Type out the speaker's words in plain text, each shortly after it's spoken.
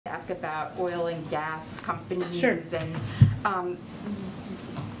about oil and gas companies. Sure. And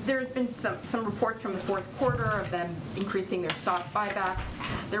there's been some reports from the fourth quarter of them increasing their stock buybacks.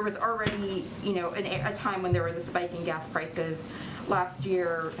 There was already, a time when there was a spike in gas prices last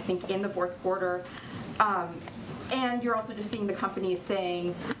year, I think in the fourth quarter. And you're also just seeing the companies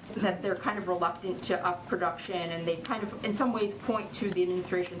saying that they're kind of reluctant to up production, and they kind of, in some ways, point to the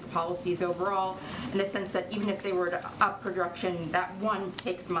administration's policies overall, in the sense that even if they were to up production, that one,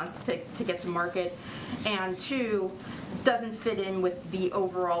 takes months to get to market, and two, doesn't fit in with the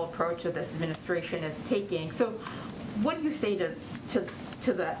overall approach that this administration is taking. So what do you say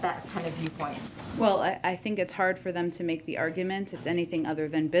to that kind of viewpoint? Well, I think it's hard for them to make the argument it's anything other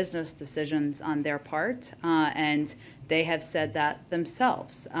than business decisions on their part, and they have said that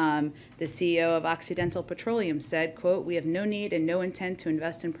themselves. The CEO of Occidental Petroleum said, quote, "We have no need and no intent to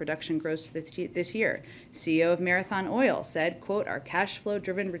invest in production growth this year." CEO of Marathon Oil said, quote, "Our cash flow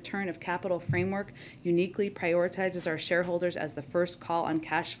driven return of capital framework uniquely prioritizes our shareholders as the first call on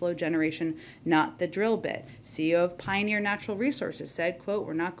cash flow generation, not the drill bit." CEO of Pioneer Natural Resources said, quote,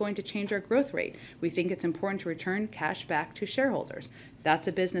 "We're not going to change our growth rate. We think it's important to return cash back to shareholders." That's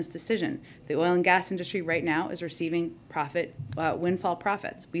a business decision. The oil and gas industry right now is receiving windfall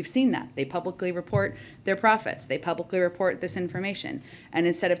profits. We've seen that. They publicly report their profits. They publicly report this information. And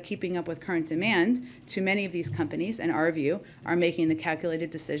instead of keeping up with current demand, too many of these companies, in our view, are making the calculated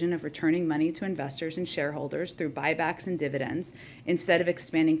decision of returning money to investors and shareholders through buybacks and dividends instead of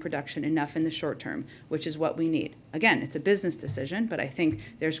expanding production enough in the short term, which is what we need. Again, it's a business decision, but I think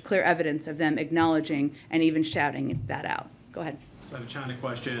there's clear evidence of them acknowledging and even shouting that out. Go ahead. So I have a China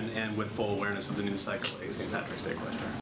question, and with full awareness of the news cycle, a St. Patrick's Day question.